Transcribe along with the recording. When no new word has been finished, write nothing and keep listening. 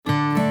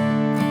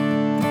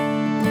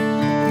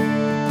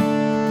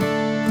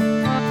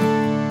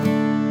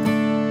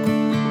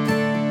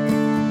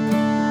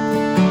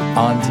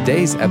On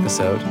today's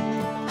episode,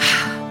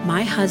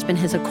 my husband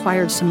has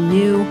acquired some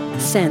new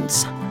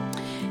scents,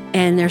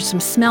 and there's some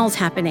smells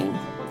happening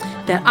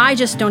that I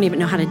just don't even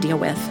know how to deal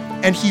with.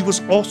 And he was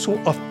also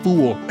a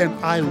fool, and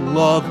I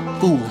love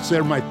fools.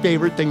 They're my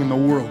favorite thing in the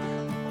world.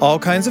 all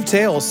kinds of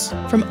tales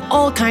from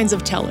all kinds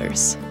of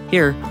tellers.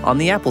 here on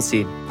the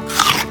Appleseed.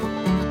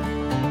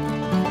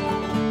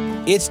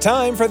 It's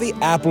time for the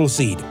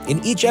Appleseed.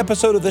 In each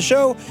episode of the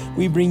show,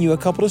 we bring you a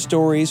couple of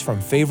stories from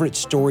favorite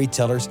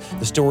storytellers.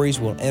 The stories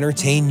will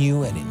entertain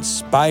you and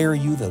inspire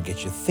you. They'll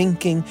get you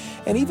thinking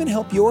and even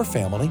help your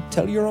family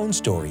tell your own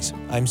stories.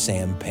 I'm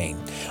Sam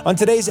Payne. On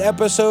today's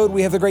episode,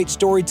 we have the great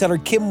storyteller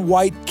Kim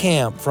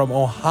Weitkamp from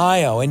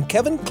Ohio and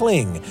Kevin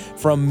Kling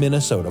from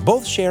Minnesota,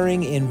 both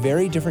sharing in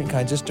very different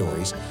kinds of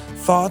stories,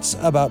 thoughts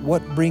about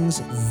what brings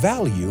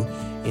value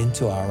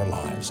into our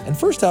lives. And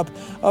first up,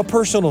 a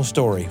personal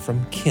story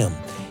from Kim.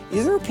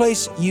 Is there a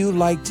place you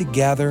like to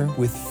gather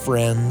with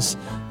friends?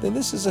 Then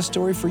this is a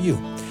story for you.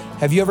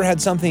 Have you ever had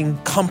something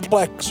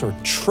complex or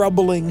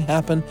troubling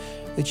happen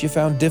that you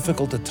found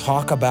difficult to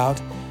talk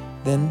about?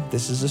 Then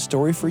this is a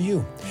story for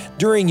you.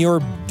 During your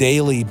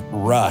daily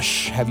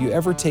rush, have you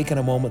ever taken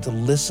a moment to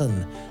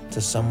listen to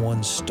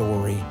someone's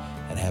story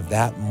and have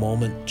that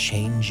moment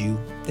change you?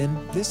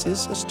 Then this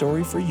is a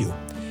story for you.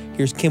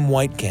 Here's Kim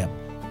Weitkamp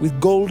with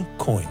Gold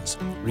Coins,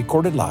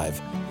 recorded live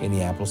in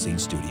the Appleseed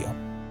studio.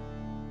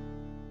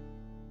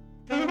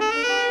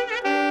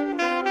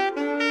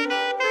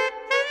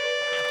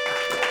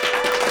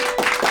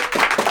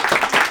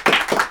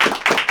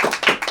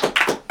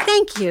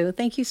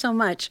 Thank you so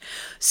much.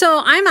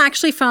 So I'm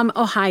actually from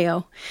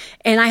Ohio,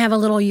 and I have a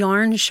little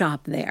yarn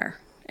shop there,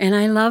 and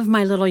I love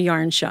my little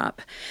yarn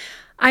shop.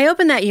 I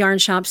opened that yarn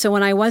shop so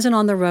when I wasn't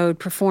on the road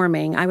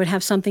performing, I would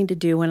have something to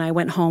do when I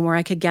went home where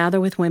I could gather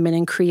with women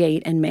and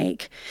create and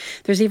make.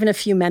 There's even a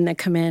few men that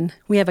come in.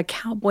 We have a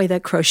cowboy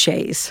that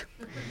crochets.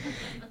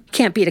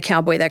 Can't beat a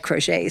cowboy that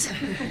crochets.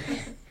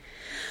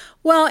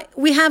 Well,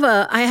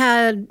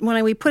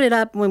 when we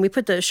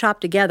put the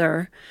shop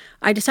together,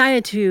 I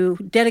decided to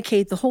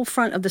dedicate the whole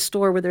front of the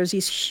store where there's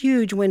these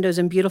huge windows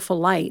and beautiful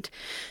light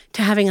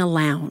to having a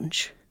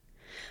lounge.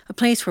 A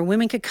place where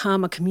women could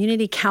come, a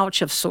community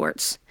couch of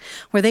sorts,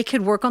 where they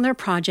could work on their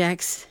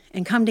projects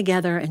and come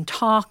together and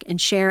talk and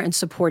share and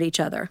support each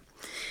other.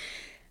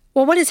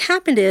 Well, what has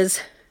happened is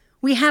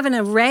we have an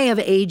array of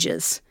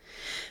ages.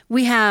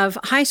 We have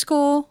high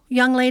school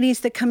young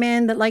ladies that come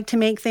in that like to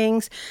make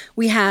things.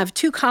 We have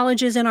 2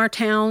 colleges in our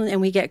town,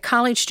 and we get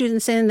college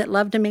students in that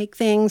love to make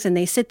things, and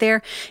they sit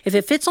there. If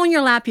it fits on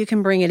your lap, you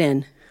can bring it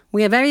in.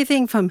 We have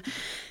everything from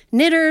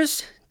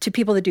knitters to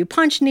people that do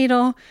punch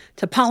needle,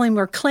 to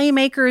polymer clay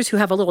makers who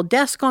have a little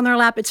desk on their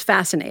lap. It's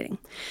fascinating.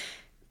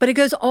 But it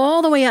goes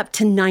all the way up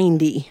to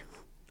 90.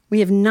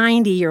 We have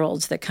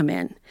 90-year-olds that come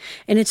in.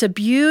 And it's a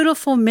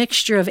beautiful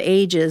mixture of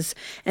ages,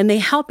 and they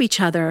help each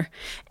other.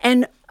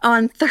 And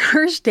on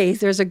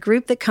Thursdays, there's a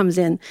group that comes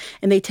in,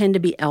 and they tend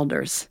to be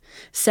elders,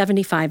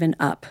 75 and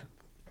up.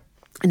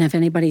 And if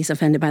anybody's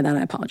offended by that,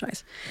 I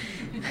apologize.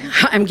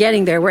 I'm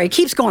getting there where it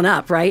keeps going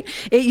up, right?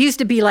 It used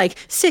to be like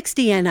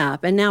 60 and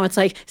up, and now it's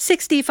like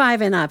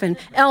 65 and up, and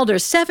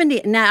elders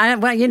 70. Now,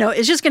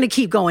 it's just going to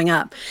keep going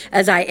up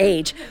as I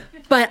age.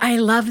 But I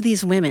love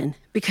these women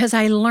because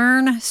I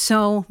learn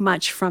so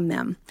much from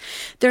them.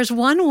 There's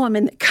one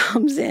woman that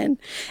comes in,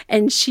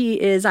 and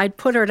I'd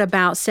put her at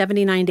about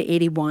 79 to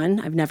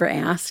 81. I've never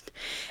asked.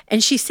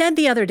 And she said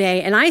the other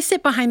day, and I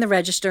sit behind the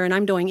register, and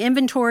I'm doing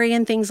inventory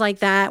and things like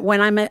that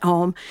when I'm at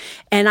home,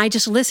 and I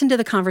just listen to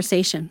the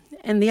conversation.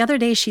 And the other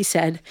day she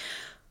said,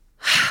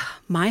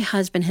 my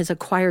husband has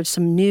acquired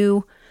some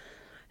new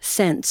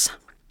scents,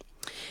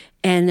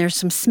 and there's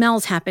some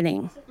smells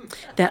happening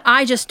that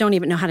I just don't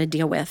even know how to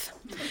deal with.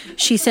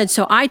 She said,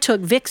 so I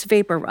took Vicks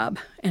Vapor Rub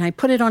and I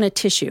put it on a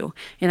tissue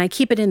and I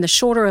keep it in the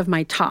shoulder of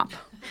my top.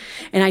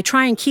 And I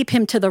try and keep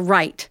him to the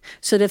right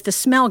so that if the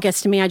smell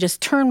gets to me, I just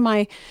turn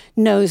my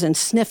nose and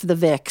sniff the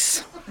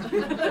Vicks.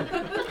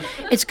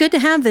 It's good to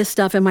have this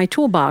stuff in my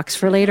toolbox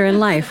for later in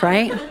life,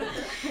 right?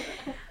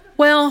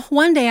 Well,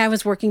 one day I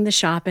was working the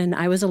shop and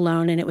I was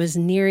alone, and it was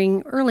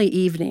nearing early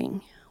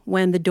evening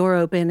when the door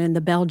opened and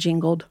the bell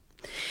jingled.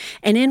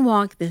 And in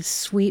walked this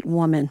sweet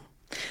woman.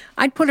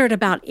 I'd put her at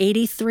about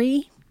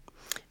 83,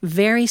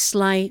 very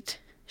slight.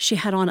 She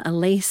had on a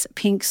lace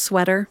pink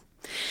sweater.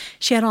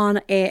 She had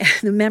on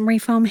the memory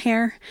foam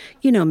hair.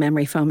 You know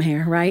memory foam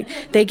hair, right?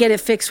 They get it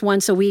fixed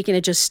once a week and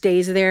it just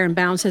stays there and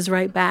bounces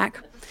right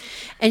back.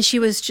 And she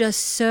was just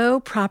so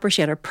proper.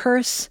 She had her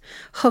purse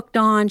hooked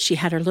on. She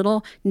had her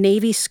little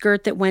navy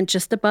skirt that went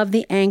just above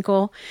the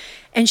ankle.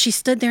 And she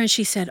stood there and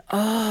she said,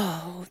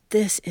 oh,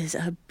 this is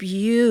a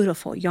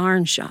beautiful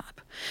yarn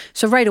shop.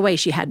 So right away,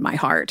 she had my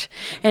heart.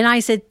 And I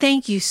said,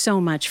 thank you so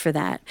much for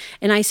that.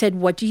 And I said,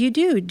 what do you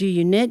do? Do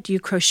you knit? Do you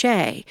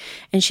crochet?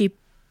 And she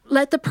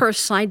let the purse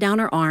slide down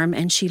her arm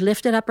and she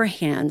lifted up her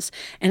hands.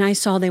 And I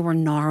saw they were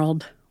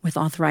gnarled with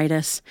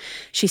arthritis.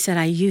 She said,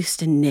 I used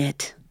to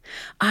knit.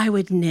 I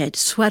would knit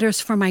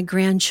sweaters for my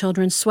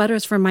grandchildren,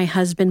 sweaters for my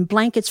husband,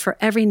 blankets for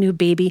every new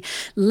baby,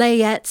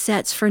 layette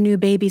sets for new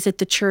babies at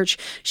the church.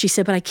 She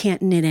said, but I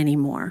can't knit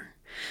anymore.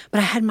 But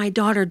I had my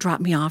daughter drop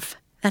me off.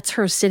 That's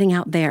her sitting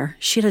out there.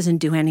 She doesn't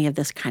do any of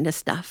this kind of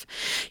stuff.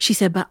 She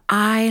said, but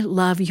I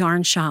love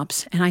yarn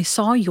shops, and I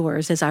saw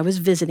yours as I was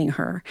visiting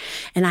her,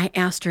 and I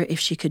asked her if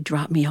she could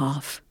drop me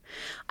off.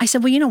 I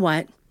said, well, you know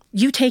what?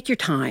 You take your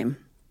time.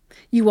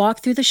 You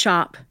walk through the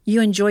shop,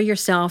 you enjoy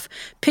yourself,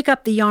 pick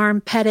up the yarn,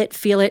 pet it,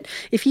 feel it.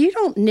 If you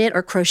don't knit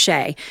or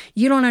crochet,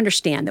 you don't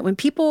understand that when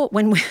people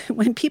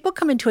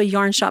come into a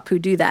yarn shop who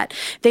do that,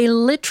 they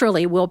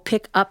literally will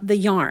pick up the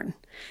yarn.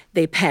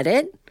 They pet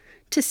it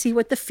to see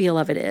what the feel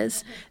of it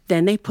is.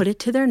 Then they put it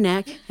to their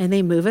neck and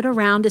they move it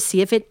around to see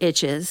if it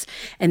itches.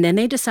 And then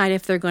they decide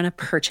if they're going to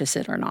purchase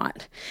it or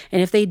not.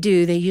 And if they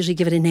do, they usually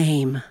give it a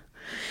name.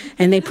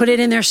 And they put it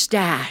in their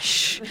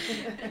stash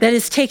that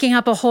is taking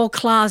up a whole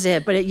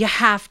closet, but you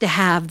have to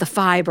have the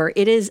fiber.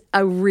 It is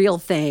a real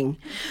thing.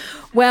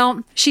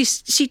 Well, she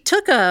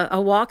took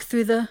a walk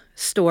through the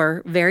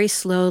store very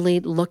slowly,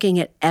 looking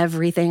at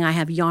everything. I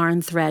have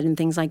yarn, thread, and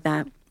things like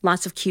that.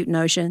 Lots of cute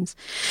notions.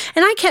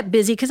 And I kept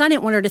busy because I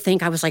didn't want her to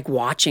think I was like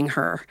watching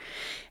her.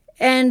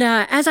 And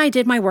as I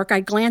did my work,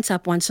 I'd glance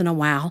up once in a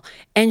while,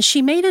 and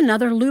she made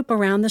another loop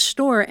around the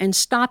store and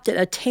stopped at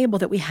a table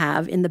that we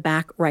have in the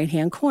back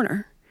right-hand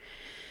corner.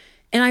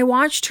 And I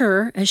watched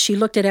her as she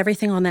looked at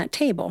everything on that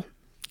table,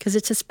 because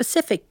it's a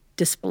specific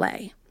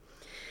display.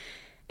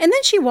 And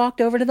then she walked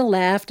over to the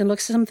left and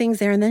looked at some things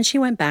there, and then she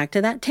went back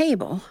to that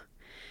table.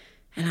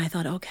 And I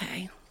thought,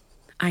 okay,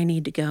 I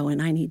need to go,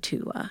 and I need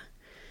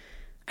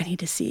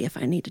to see if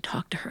I need to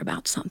talk to her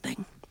about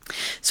something.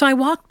 So I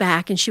walked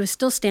back, and she was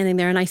still standing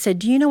there, and I said,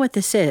 do you know what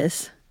this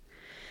is?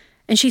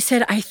 And she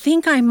said, I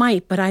think I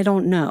might, but I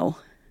don't know.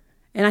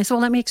 And I said,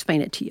 well, let me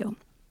explain it to you.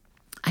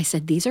 I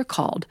said, these are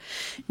called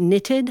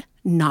knitted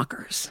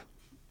knockers.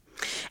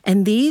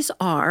 And these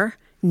are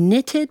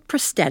knitted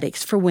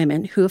prosthetics for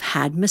women who have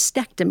had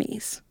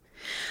mastectomies.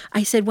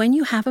 I said, when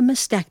you have a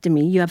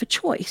mastectomy, you have a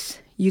choice.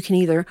 You can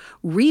either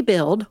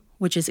rebuild,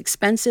 which is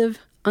expensive,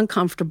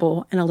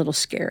 uncomfortable, and a little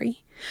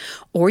scary,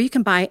 or you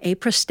can buy a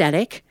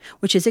prosthetic,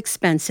 which is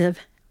expensive,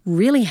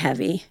 really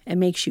heavy, and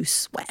makes you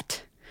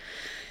sweat.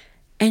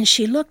 And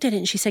she looked at it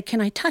and she said,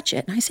 can I touch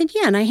it? And I said,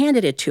 yeah, and I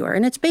handed it to her.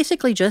 And it's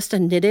basically just a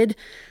knitted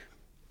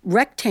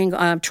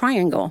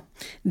triangle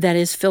that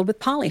is filled with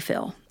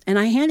polyfill. And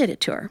I handed it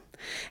to her.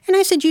 And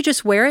I said, you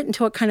just wear it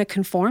until it kind of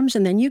conforms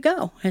and then you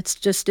go.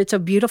 It's a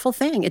beautiful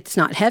thing. It's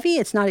not heavy.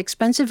 It's not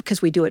expensive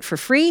because we do it for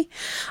free.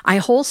 I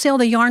wholesale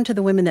the yarn to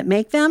the women that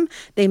make them.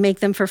 They make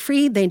them for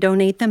free. They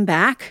donate them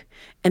back.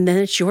 And then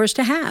it's yours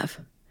to have.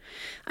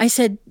 I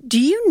said, do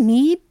you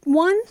need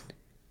one?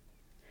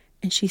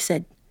 And she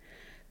said,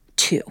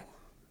 2.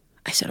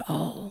 I said,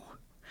 oh.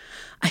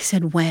 I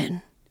said,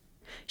 when?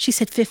 She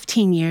said,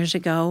 15 years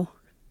ago.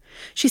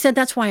 She said,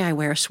 that's why I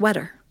wear a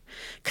sweater.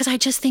 Because I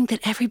just think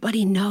that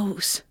everybody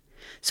knows.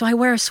 So I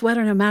wear a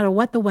sweater no matter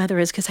what the weather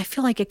is because I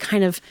feel like it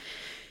kind of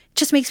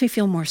just makes me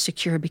feel more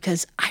secure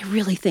because I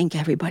really think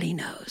everybody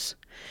knows.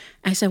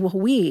 I said, well,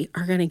 we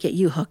are going to get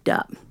you hooked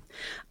up.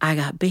 I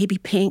got baby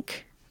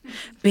pink,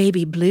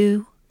 baby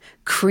blue,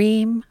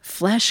 cream,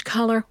 flesh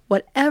color,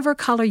 whatever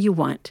color you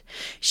want.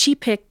 She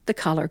picked the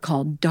color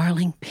called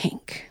Darling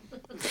Pink.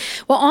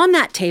 Well, on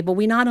that table,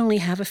 we not only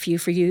have a few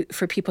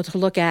for people to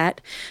look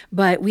at,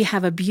 but we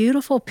have a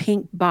beautiful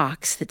pink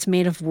box that's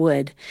made of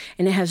wood,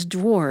 and it has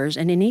drawers,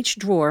 and in each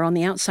drawer on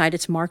the outside,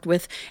 it's marked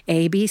with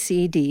A, B,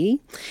 C,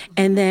 D,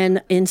 and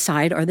then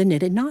inside are the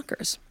knitted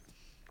knockers.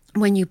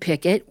 When you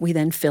pick it, we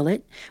then fill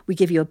it. We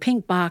give you a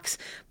pink box,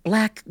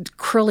 black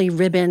curly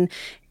ribbon,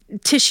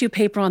 tissue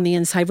paper on the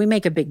inside. We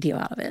make a big deal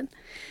out of it.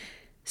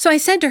 So I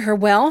said to her,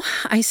 well,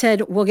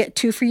 we'll get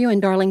 2 for you in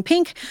Darling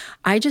Pink.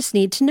 I just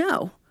need to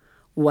know,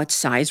 what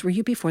size were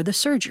you before the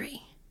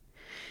surgery?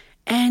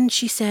 And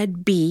she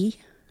said, B.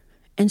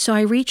 And so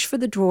I reached for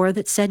the drawer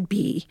that said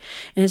B.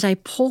 And as I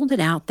pulled it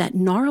out, that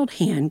gnarled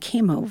hand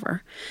came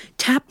over,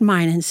 tapped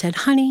mine and said,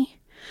 honey,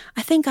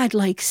 I think I'd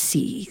like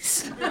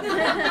C's.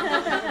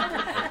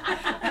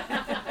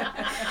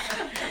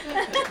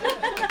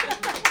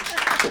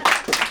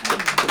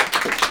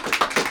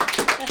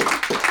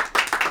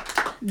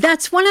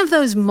 That's one of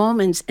those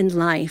moments in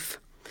life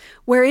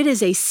where it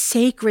is a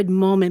sacred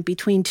moment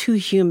between two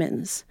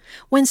humans,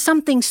 when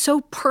something so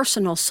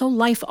personal, so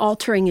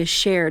life-altering is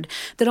shared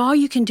that all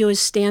you can do is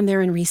stand there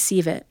and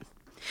receive it.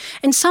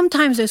 And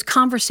sometimes those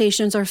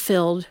conversations are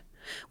filled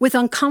with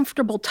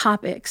uncomfortable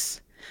topics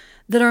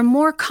that are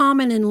more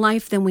common in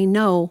life than we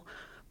know,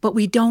 but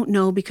we don't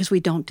know because we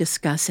don't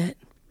discuss it.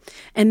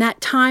 And that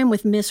time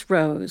with Miss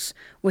Rose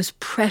was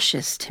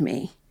precious to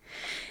me.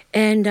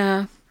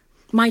 And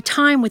my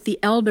time with the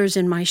elders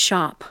in my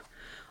shop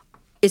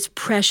is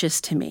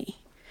precious to me.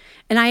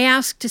 And I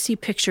ask to see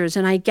pictures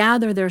and I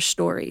gather their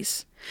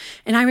stories.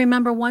 And I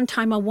remember one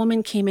time a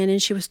woman came in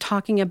and she was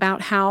talking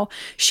about how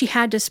she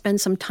had to spend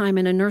some time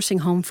in a nursing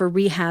home for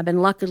rehab,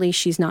 and luckily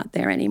she's not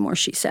there anymore,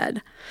 she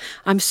said.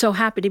 I'm so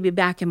happy to be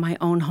back in my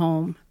own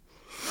home.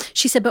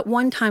 She said, but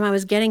one time I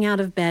was getting out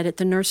of bed at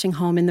the nursing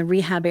home in the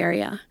rehab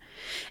area,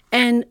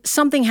 and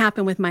something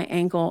happened with my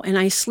ankle, and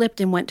I slipped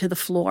and went to the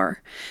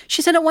floor.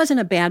 She said it wasn't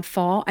a bad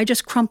fall. I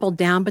just crumpled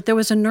down, but there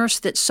was a nurse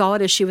that saw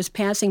it as she was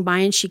passing by,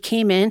 and she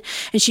came in,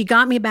 and she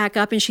got me back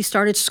up, and she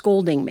started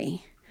scolding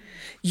me.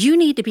 You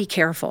need to be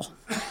careful.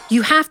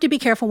 You have to be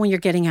careful when you're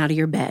getting out of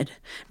your bed.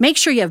 Make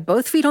sure you have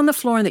both feet on the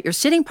floor and that you're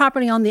sitting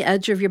properly on the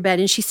edge of your bed.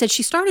 And she said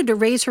she started to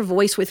raise her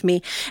voice with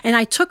me, and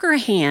I took her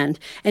hand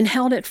and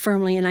held it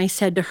firmly, and I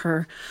said to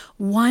her,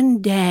 one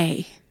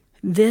day,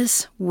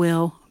 this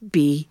will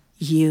be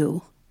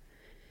you.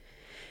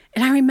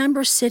 And I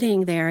remember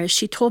sitting there as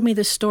she told me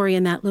the story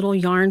in that little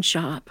yarn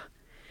shop.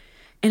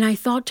 And I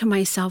thought to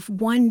myself,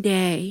 one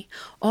day,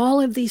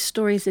 all of these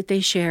stories that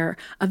they share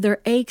of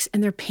their aches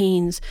and their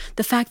pains,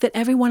 the fact that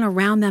everyone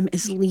around them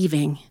is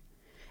leaving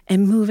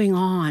and moving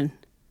on,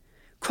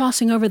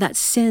 crossing over that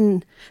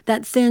thin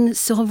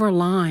silver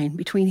line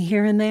between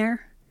here and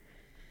there,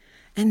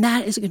 and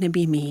that is going to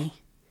be me.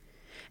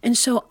 And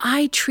so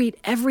I treat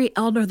every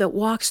elder that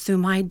walks through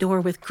my door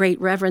with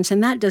great reverence,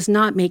 and that does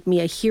not make me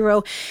a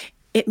hero.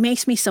 It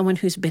makes me someone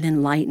who's been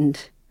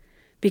enlightened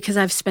because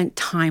I've spent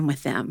time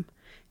with them.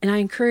 And I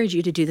encourage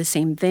you to do the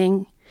same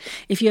thing.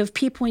 If you have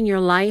people in your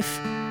life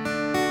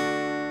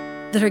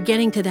that are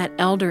getting to that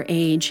elder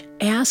age,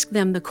 ask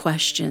them the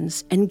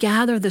questions and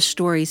gather the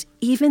stories,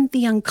 even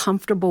the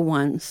uncomfortable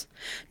ones.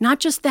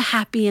 Not just the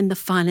happy and the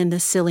fun and the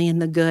silly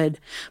and the good,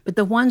 but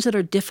the ones that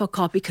are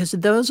difficult, because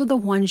those are the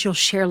ones you'll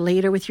share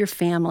later with your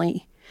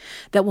family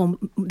that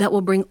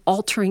will bring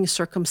altering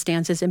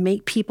circumstances and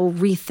make people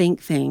rethink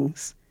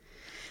things.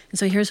 And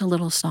so here's a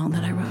little song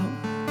that I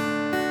wrote.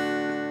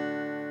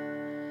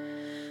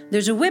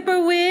 There's a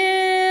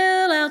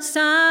whippoorwill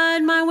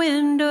outside my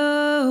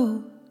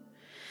window,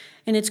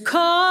 and it's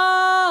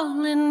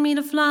calling me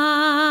to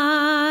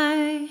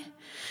fly.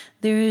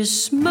 There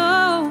is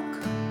smoke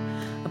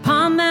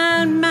upon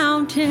that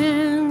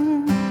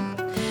mountain.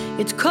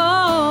 It's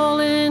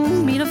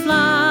calling me to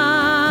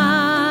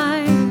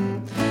fly.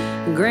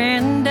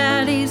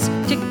 Granddaddy's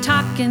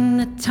tick-tocking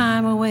the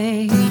time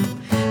away.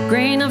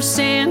 Grain of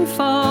sand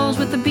falls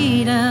with the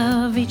beat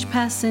of each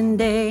passing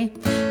day.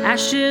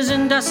 Ashes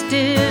and dust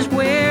is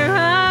where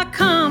I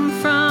come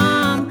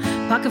from.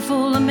 Pocket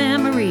full of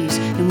memories,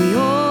 and we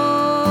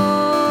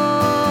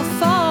all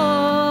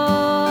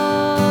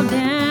fall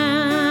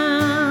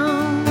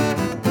down.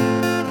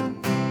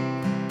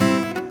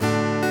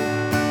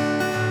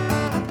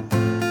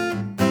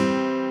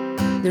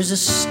 There's a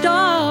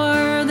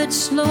star that's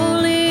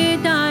slowly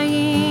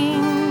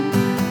dying.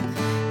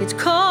 It's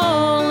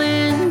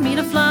calling me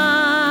to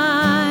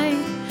fly.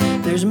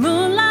 There's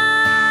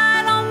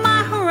moonlight on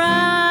my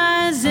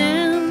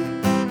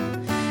horizon.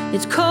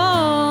 It's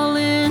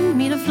calling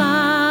me to fly.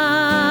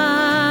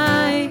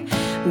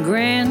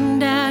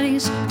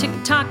 Granddaddy's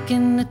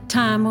tick-tocking the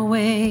time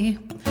away.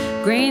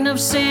 Grain of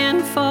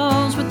sand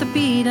falls with the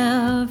beat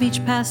of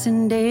each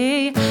passing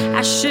day.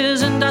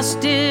 Ashes and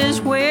dust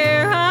is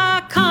where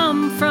I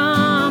come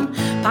from.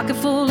 Pocket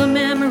full of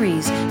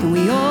memories, and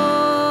we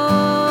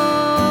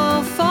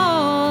all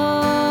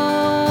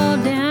fall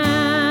down.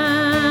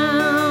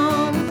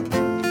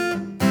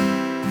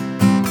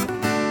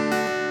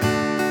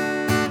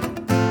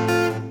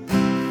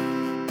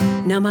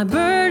 Now my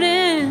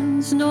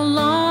burden's no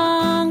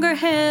longer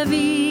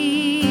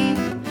heavy.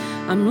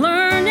 I'm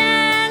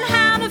learning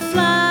how to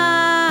fly.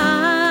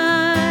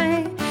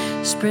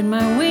 Spread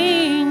my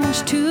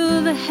wings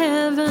to the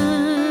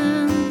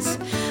heavens.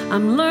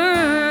 I'm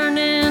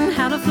learning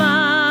how to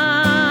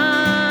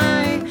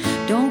fly.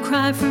 Don't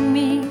cry for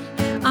me,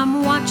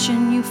 I'm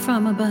watching you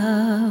from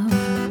above.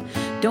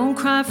 Don't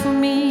cry for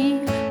me,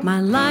 my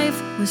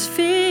life was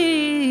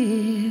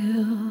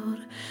filled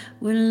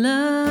with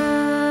love.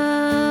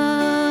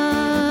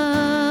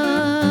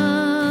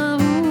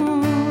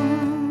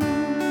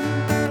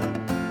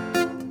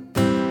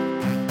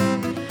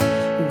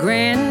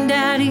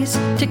 Granddaddy's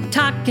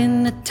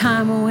tick-tocking the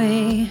time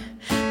away.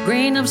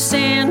 Grain of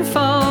sand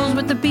falls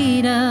with the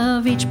beat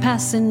of each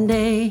passing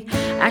day.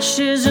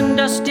 Ashes and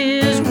dust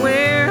is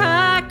where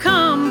I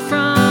come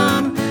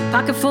from.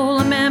 Pocket full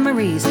of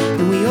memories,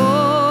 and we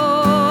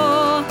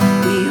all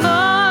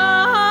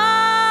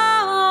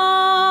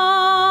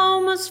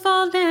must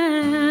fall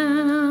down.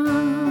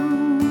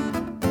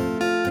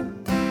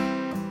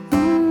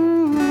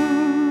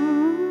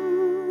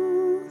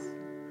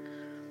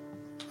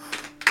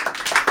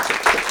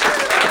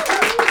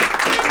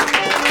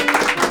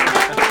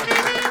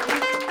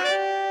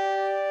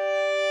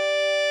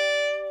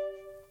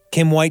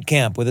 Kim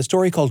Weitkamp with a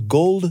story called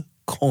Gold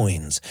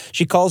Coins.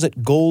 She calls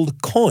it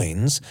gold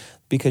coins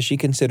because she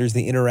considers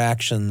the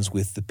interactions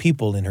with the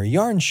people in her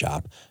yarn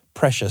shop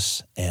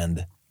precious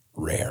and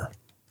rare.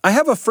 I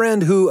have a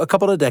friend who, a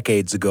couple of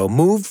decades ago,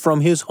 moved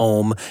from his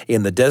home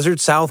in the desert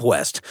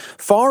Southwest,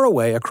 far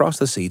away across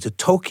the sea to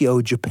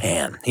Tokyo,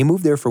 Japan. He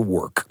moved there for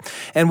work.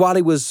 And while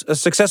he was a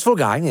successful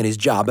guy in his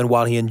job and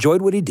while he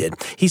enjoyed what he did,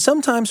 he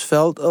sometimes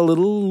felt a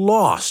little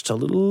lost, a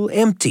little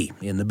empty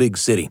in the big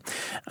city.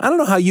 I don't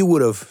know how you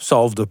would have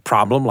solved a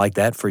problem like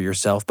that for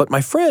yourself, but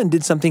my friend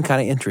did something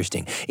kind of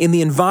interesting. In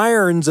the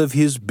environs of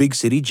his big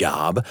city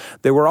job,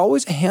 there were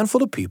always a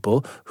handful of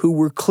people who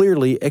were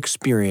clearly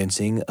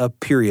experiencing a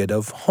period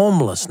of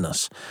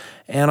homelessness.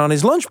 And on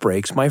his lunch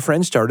breaks, my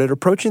friend started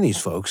approaching these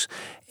folks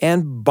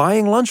and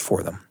buying lunch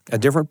for them, a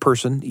different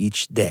person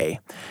each day.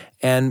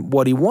 And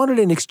what he wanted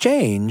in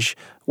exchange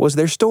was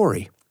their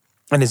story.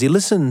 And as he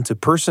listened to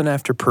person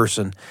after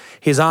person,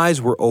 his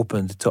eyes were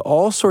opened to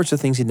all sorts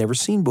of things he'd never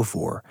seen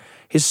before.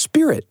 His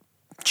spirit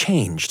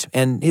changed,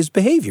 and his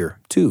behavior,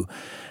 too.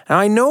 Now,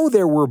 I know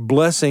there were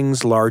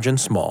blessings large and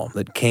small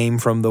that came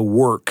from the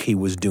work he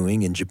was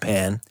doing in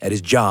Japan at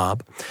his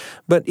job,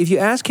 but if you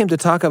ask him to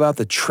talk about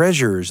the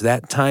treasures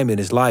that time in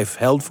his life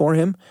held for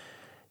him,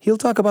 he'll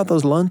talk about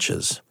those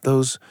lunches,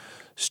 those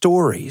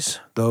stories,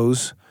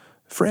 those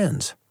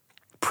friends.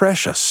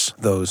 Precious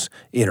those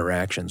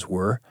interactions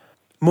were.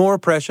 More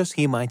precious,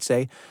 he might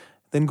say,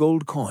 than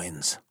gold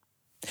coins.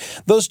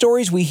 Those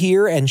stories we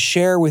hear and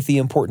share with the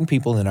important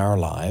people in our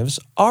lives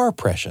are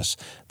precious.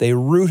 They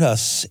root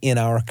us in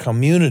our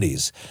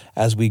communities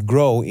as we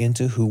grow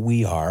into who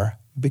we are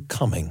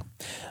becoming.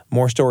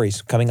 More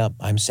stories coming up.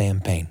 I'm Sam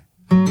Payne.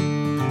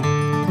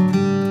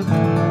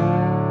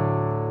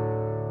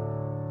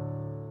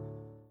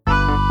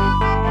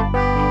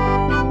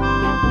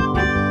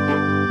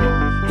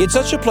 It's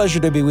such a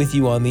pleasure to be with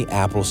you on the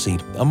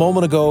Appleseed. A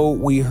moment ago,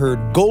 we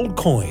heard Gold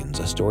Coins,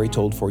 a story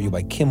told for you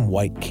by Kim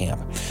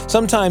Weitkamp.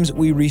 Sometimes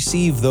we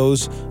receive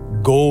those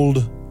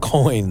gold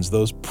coins,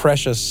 those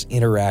precious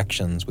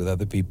interactions with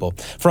other people,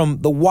 from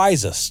the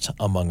wisest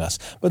among us.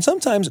 But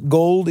sometimes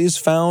gold is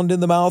found in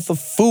the mouth of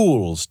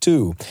fools,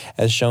 too,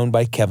 as shown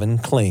by Kevin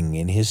Kling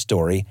in his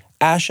story,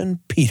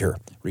 Ashen Peter,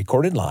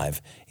 recorded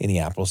live in the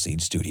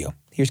Appleseed studio.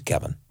 Here's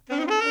Kevin.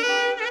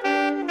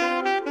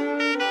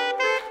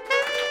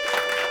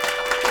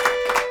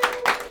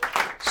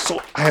 So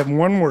I have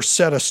one more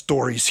set of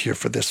stories here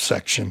for this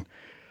section.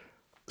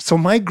 So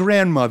my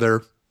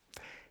grandmother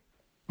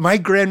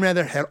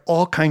had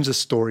all kinds of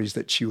stories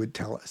that she would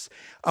tell us.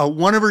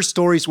 One of her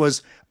stories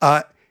was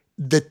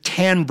the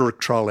Tandberg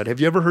trollet. Have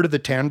you ever heard of the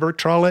Tandberg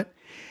trollet?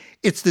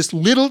 It's this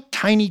little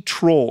tiny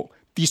troll,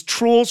 these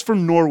trolls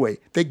from Norway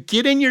that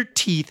get in your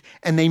teeth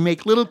and they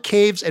make little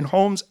caves and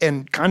homes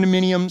and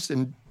condominiums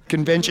and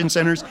convention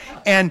centers,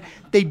 and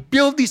they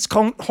build these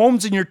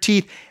homes in your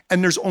teeth,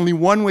 and there's only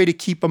one way to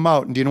keep them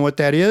out. And do you know what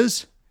that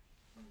is?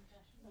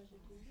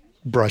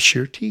 Brush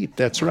your teeth.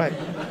 That's right.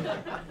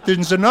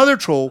 There's another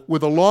troll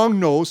with a long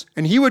nose,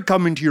 and he would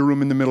come into your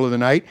room in the middle of the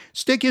night,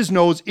 stick his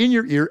nose in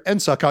your ear, and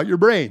suck out your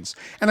brains.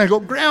 And I go,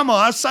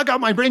 Grandma, suck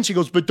out my brains. She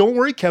goes, but don't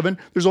worry, Kevin.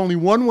 There's only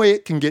one way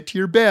it can get to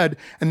your bed,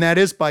 and that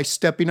is by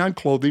stepping on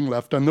clothing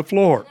left on the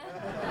floor.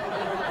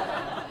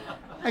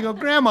 I go,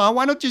 Grandma,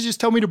 why don't you just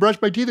tell me to brush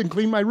my teeth and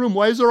clean my room?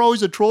 Why is there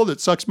always a troll that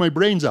sucks my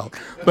brains out?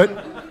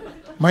 But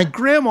my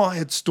grandma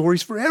had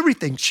stories for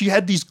everything. She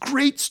had these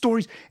great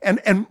stories.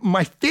 And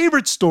my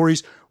favorite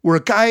stories were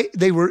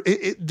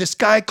this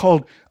guy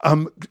called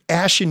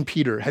Ashen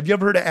Peter. Have you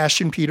ever heard of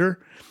Ashen Peter?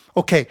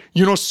 Okay,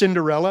 you know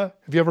Cinderella?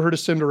 Have you ever heard of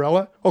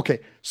Cinderella?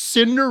 Okay,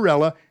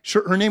 Cinderella,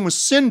 her name was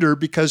Cinder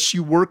because she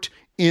worked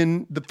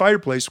in the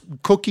fireplace,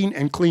 cooking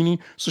and cleaning,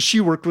 so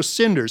she worked with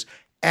cinders.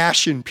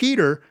 Ashen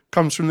Peter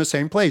comes from the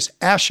same place,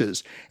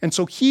 ashes. And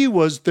so he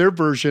was their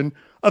version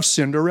of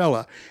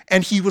Cinderella.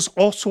 And he was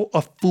also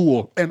a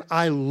fool. And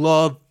I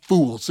love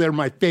fools. They're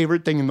my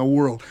favorite thing in the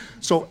world.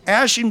 So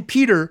Ashen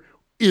Peter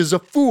is a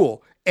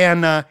fool.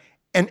 And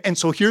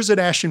so here's an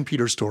Ashen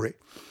Peter story.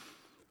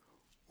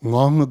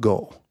 Long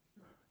ago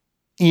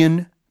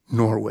in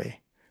Norway,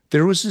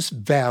 there was this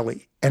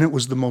valley, and it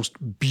was the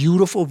most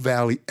beautiful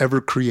valley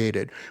ever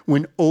created.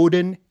 When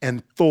Odin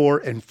and Thor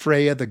and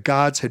Freya, the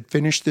gods, had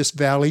finished this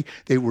valley,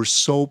 they were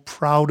so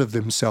proud of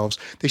themselves.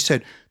 They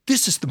said,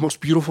 this is the most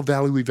beautiful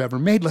valley we've ever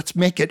made. Let's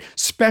make it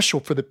special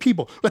for the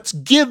people. Let's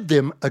give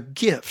them a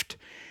gift.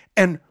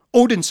 And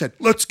Odin said,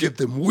 let's give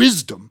them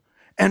wisdom.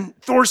 And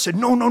Thor said,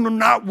 no,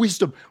 not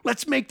wisdom.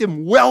 Let's make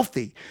them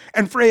wealthy.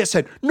 And Freya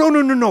said,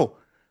 no.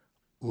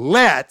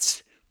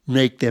 Let's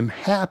make them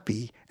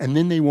happy, and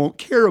then they won't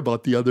care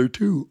about the other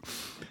two.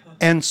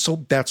 And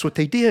so that's what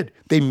they did.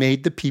 They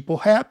made the people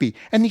happy.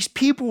 And these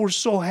people were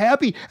so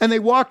happy, and they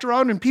walked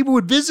around, and people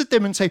would visit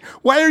them and say,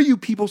 why are you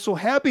people so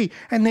happy?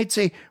 And they'd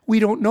say, we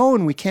don't know,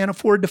 and we can't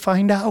afford to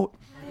find out.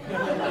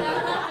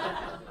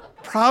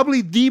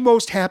 Probably the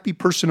most happy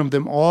person of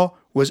them all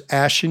was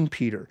Ashen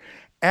Peter.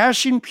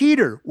 Ashen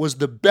Peter was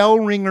the bell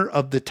ringer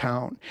of the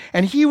town.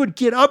 And he would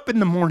get up in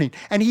the morning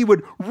and he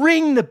would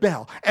ring the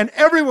bell. And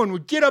everyone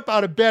would get up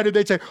out of bed and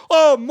they'd say,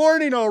 oh,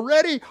 morning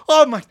already?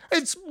 Oh my,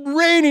 it's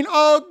raining.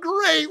 Oh,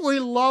 great. We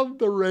love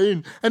the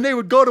rain. And they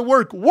would go to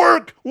work.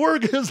 Work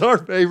is our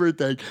favorite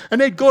thing. And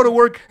they'd go to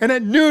work and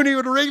at noon he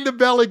would ring the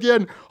bell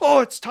again. Oh,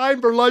 it's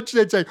time for lunch.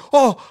 They'd say,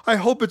 oh, I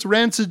hope it's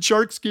rancid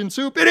shark skin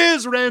soup. It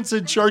is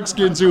rancid shark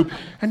skin soup.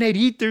 And they'd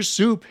eat their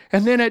soup.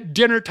 And then at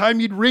dinner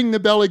time, you'd ring the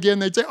bell again.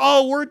 They'd say,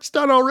 oh, work's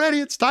done already.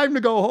 It's time to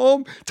go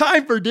home.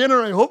 Time for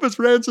dinner. I hope it's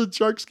rancid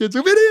shark skin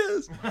soup. It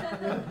is.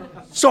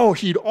 So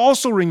he'd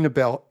also ring the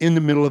bell in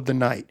the middle of the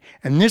night.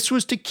 And this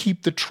was to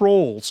keep the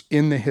trolls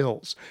in the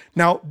hills.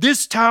 Now,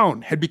 this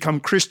town had become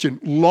Christian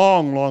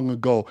long, long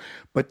ago,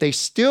 but they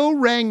still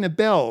rang the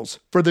bells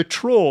for the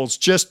trolls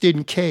just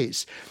in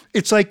case.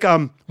 It's like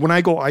when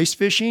I go ice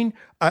fishing,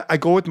 I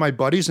go with my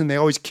buddies and they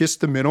always kiss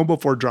the minnow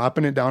before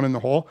dropping it down in the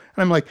hole.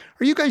 And I'm like,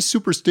 are you guys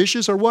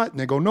superstitious or what? And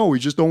they go, no, we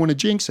just don't want to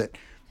jinx it.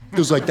 It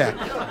was like that.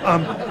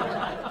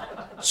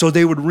 So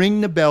they would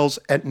ring the bells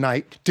at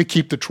night to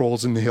keep the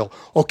trolls in the hill.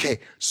 Okay,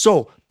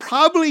 so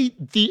probably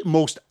the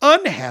most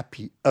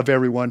unhappy of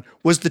everyone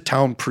was the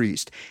town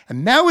priest.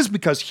 And that was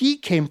because he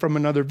came from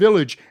another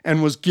village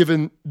and was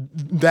given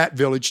that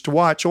village to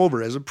watch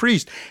over as a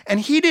priest.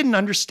 And he didn't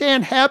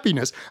understand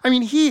happiness. I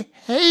mean, he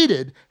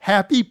hated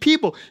happy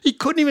people. He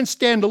couldn't even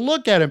stand to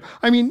look at him.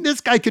 I mean,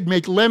 this guy could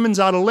make lemons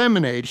out of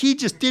lemonade. He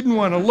just didn't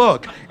want to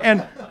look.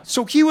 And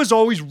so he was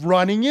always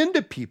running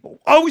into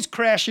people, always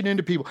crashing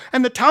into people.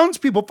 And the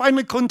townspeople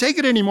finally couldn't take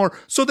it anymore.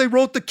 So they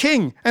wrote the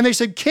king and they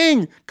said,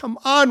 King, come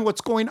on, what's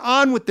going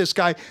on with this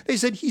guy? They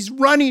said, he's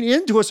running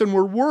into us and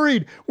we're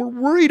worried. We're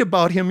worried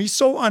about him. He's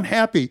so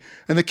unhappy.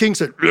 And the king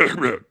said,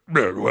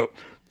 well,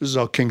 this is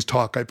how kings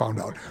talk, I found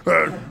out.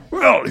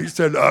 Well, he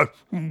said,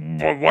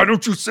 why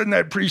don't you send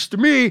that priest to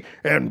me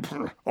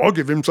and I'll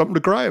give him something to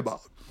cry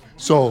about.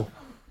 So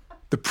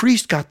the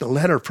priest got the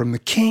letter from the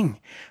king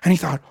and he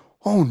thought,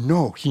 oh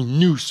no, he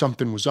knew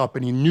something was up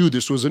and he knew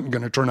this wasn't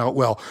going to turn out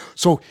well.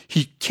 So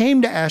he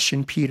came to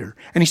Ashen Peter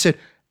and he said,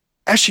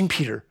 Ashen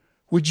Peter,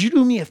 would you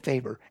do me a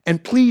favor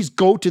and please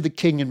go to the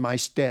king in my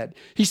stead?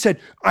 He said,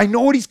 I know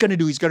what he's going to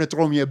do. He's going to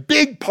throw me a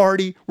big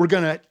party. We're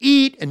going to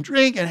eat and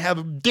drink and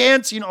have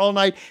dancing all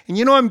night. And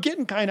you know, I'm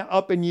getting kind of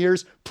up in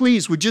years.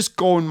 Please, would just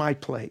go in my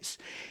place.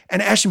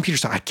 And Ashen Peter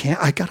said,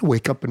 I got to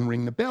wake up and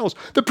ring the bells.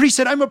 The priest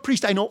said, I'm a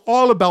priest. I know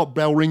all about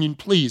bell ringing.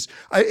 Please,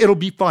 it'll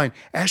be fine.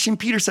 Ashen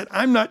Peter said,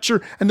 I'm not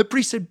sure. And the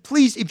priest said,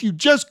 please, if you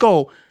just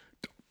go,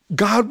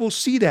 God will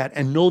see that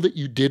and know that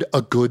you did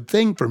a good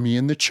thing for me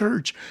in the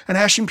church. And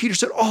Ashen Peter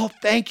said, oh,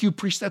 thank you,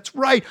 priest. That's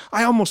right.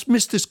 I almost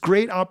missed this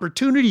great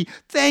opportunity.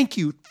 Thank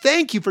you.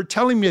 Thank you for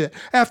telling me that.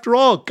 After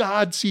all,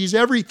 God sees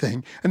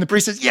everything. And the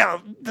priest says, yeah,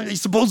 I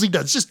suppose he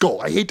does. Just go.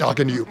 I hate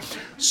talking to you.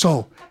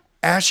 So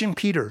Ashen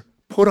Peter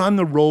put on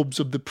the robes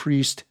of the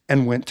priest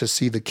and went to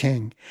see the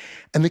king.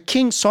 And the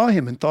king saw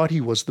him and thought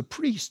he was the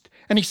priest.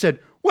 And he said,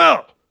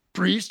 well,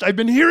 priest, I've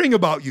been hearing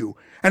about you.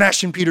 And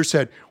Ashen Peter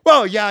said,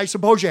 well, yeah, I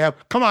suppose you have.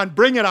 Come on,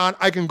 bring it on.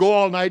 I can go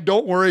all night.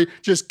 Don't worry.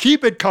 Just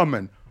keep it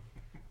coming.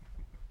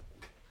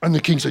 And the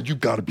king said,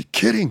 you've got to be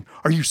kidding.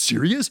 Are you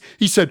serious?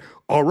 He said,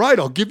 all right,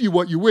 I'll give you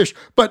what you wish.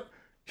 But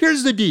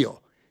here's the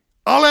deal.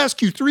 I'll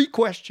ask you 3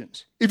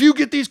 questions. If you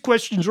get these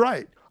questions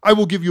right, I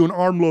will give you an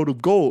armload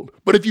of gold.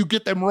 But if you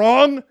get them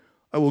wrong,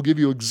 I will give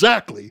you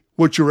exactly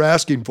what you're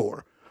asking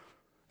for.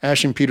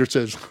 Ashen Peter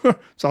says,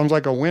 sounds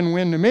like a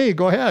win-win to me.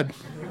 Go ahead.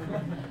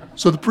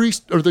 So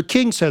the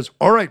king says,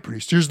 all right,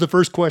 priest, here's the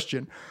first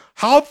question.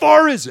 How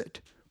far is it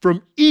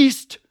from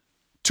east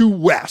to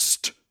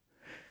west?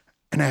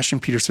 And Ashen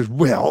Peter says,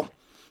 well,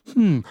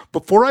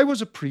 before I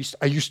was a priest,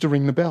 I used to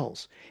ring the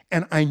bells.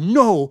 And I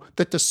know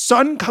that the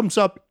sun comes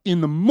up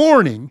in the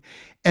morning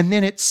and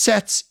then it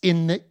sets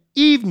in the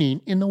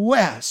evening in the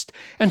west.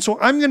 And so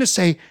I'm going to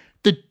say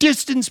the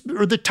distance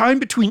or the time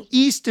between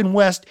east and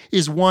west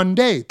is 1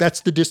 day.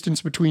 That's the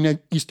distance between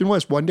east and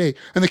west, 1 day.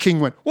 And the king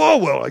went, whoa,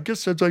 well, I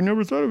guess since I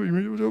never thought of it.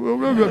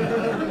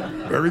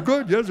 Very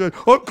good. Yes.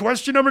 Oh,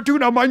 question number 2.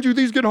 Now, mind you,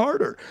 these get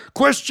harder.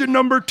 Question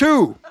number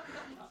 2.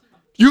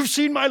 You've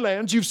seen my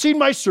lands. You've seen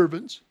my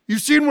servants.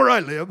 You've seen where I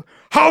live.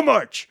 How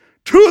much?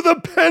 To the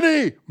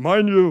penny,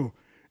 mind you,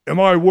 am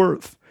I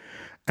worth?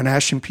 And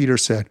Ashen Peter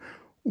said,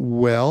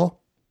 well,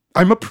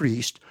 I'm a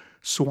priest.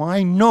 So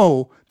I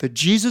know that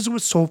Jesus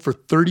was sold for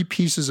 30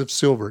 pieces of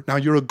silver. Now,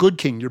 you're a good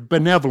king. You're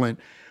benevolent,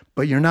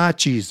 but you're not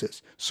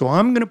Jesus. So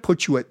I'm going to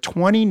put you at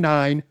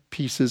 29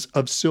 pieces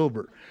of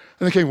silver.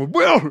 And the king went,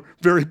 well,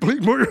 very bleak.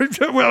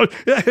 Well,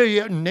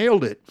 yeah,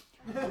 nailed it.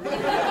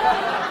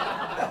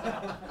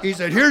 He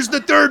said, here's the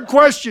 3rd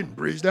question,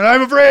 priest, and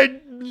I'm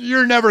afraid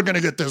you're never going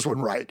to get this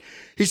one right.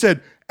 He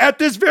said, at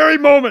this very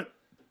moment,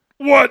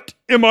 what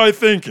am I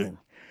thinking?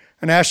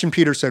 And Ashen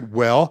Peter said,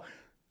 well,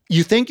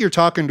 you think you're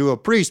talking to a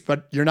priest,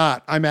 but you're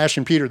not. I'm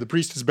Ashen Peter. The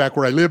priest is back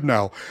where I live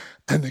now.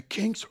 And the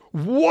king said,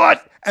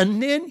 what?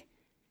 And then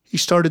he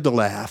started to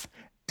laugh.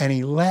 And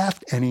he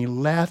laughed and he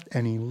laughed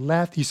and he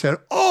laughed. He said,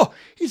 oh,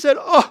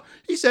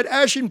 He said,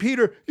 Ashen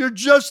Peter, you're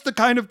just the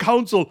kind of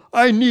counsel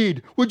I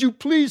need. Would you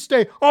please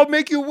stay? I'll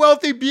make you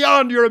wealthy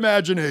beyond your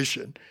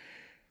imagination.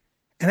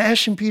 And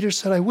Ashen Peter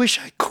said, I wish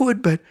I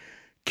could, but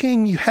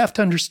King, you have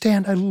to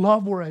understand, I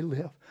love where I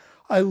live.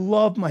 I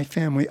love my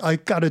family. I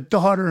got a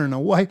daughter and a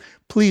wife.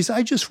 Please,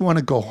 I just want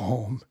to go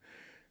home.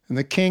 And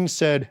the king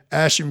said,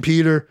 Ashen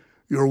Peter,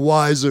 you're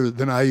wiser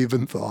than I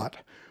even thought.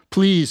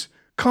 Please,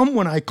 come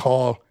when I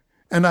call,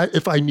 and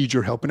if I need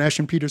your help. And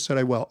Ashen Peter said,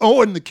 I will.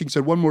 Oh, and the king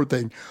said, one more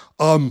thing.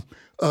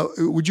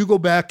 Would you go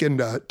back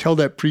and tell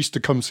that priest to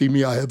come see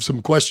me? I have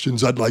some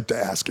questions I'd like to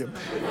ask him.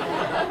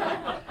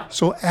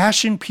 So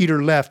Ashen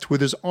Peter left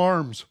with his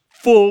arms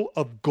full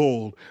of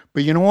gold.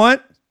 But you know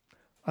what?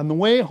 On the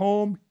way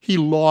home, he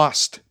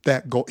lost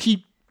that gold.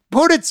 He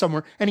put it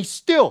somewhere, and he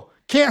still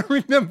can't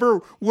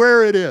remember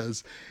where it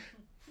is.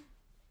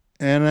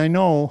 And I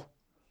know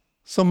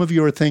some of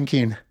you are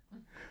thinking,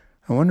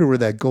 I wonder where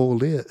that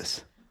gold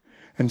is.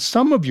 And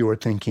some of you are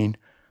thinking,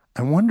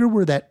 I wonder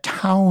where that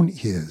town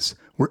is,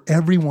 where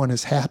everyone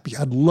is happy.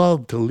 I'd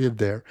love to live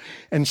there.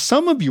 And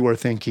some of you are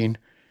thinking,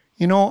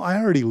 I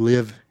already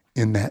live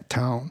in that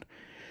town.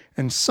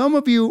 And some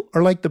of you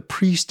are like the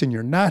priest and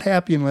you're not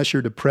happy unless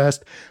you're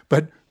depressed.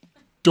 But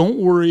don't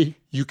worry,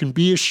 you can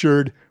be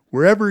assured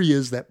wherever he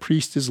is, that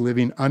priest is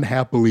living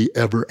unhappily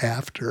ever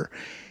after.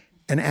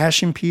 And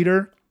Ashen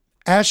Peter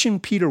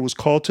was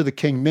called to the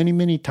king many,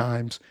 many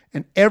times.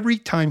 And every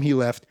time he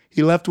left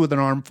with an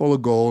armful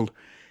of gold.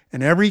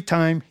 And every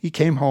time he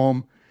came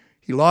home,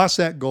 he lost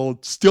that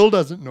gold, still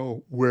doesn't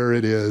know where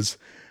it is.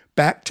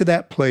 Back to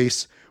that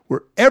place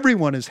where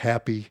everyone is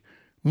happy,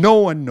 no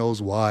one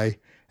knows why,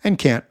 and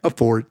can't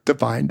afford to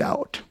find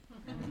out.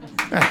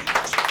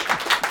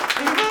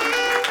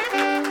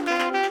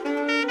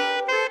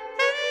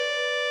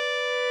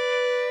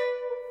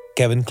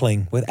 Kevin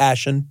Kling with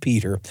Ashen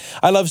Peter.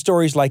 I love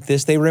stories like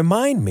this. They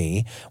remind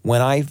me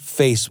when I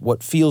face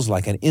what feels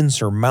like an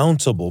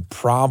insurmountable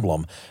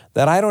problem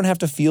that I don't have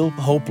to feel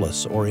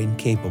hopeless or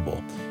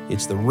incapable.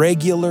 It's the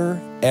regular,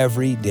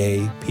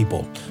 everyday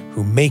people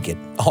who make it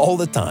all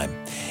the time.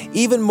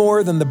 Even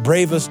more than the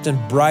bravest and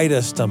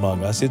brightest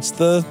among us, it's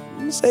the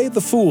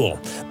fool,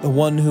 the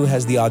one who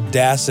has the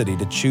audacity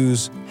to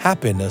choose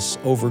happiness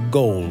over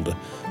gold,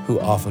 who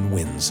often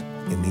wins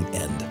in the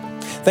end.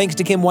 Thanks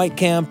to Kim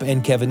Weitkamp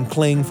and Kevin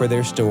Kling for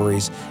their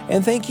stories,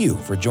 and thank you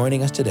for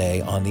joining us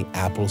today on The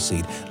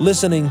Appleseed.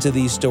 Listening to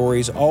these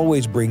stories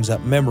always brings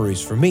up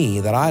memories for me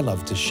that I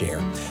love to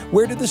share.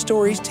 Where did the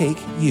stories take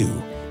you,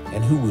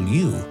 and who will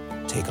you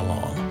take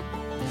along?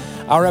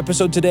 Our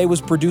episode today was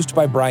produced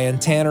by Brian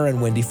Tanner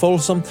and Wendy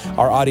Folsom.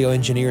 Our audio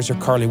engineers are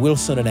Carly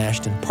Wilson and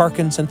Ashton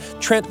Parkinson.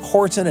 Trent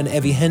Horton and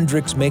Evie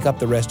Hendricks make up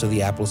the rest of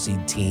the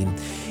Appleseed team.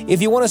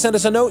 If you want to send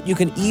us a note, you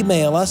can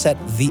email us at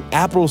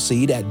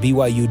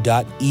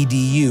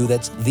theappleseed@byu.edu.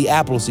 That's the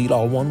Appleseed,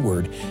 all one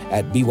word,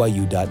 at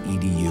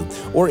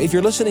byu.edu. Or if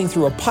you're listening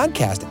through a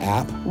podcast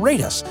app,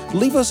 rate us.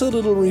 Leave us a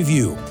little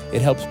review.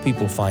 It helps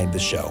people find the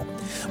show.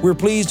 We're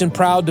pleased and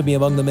proud to be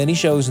among the many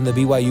shows in the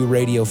BYU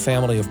Radio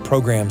family of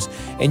programs,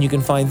 and you can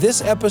find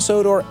this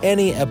episode or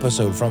any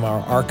episode from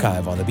our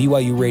archive on the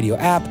BYU Radio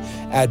app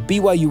at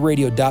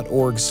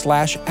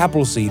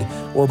byuradio.org/Appleseed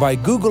or by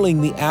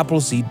Googling the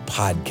Appleseed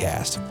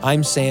Podcast.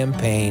 I'm Sam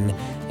Payne,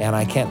 and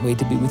I can't wait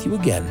to be with you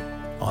again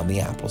on the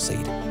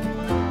Appleseed.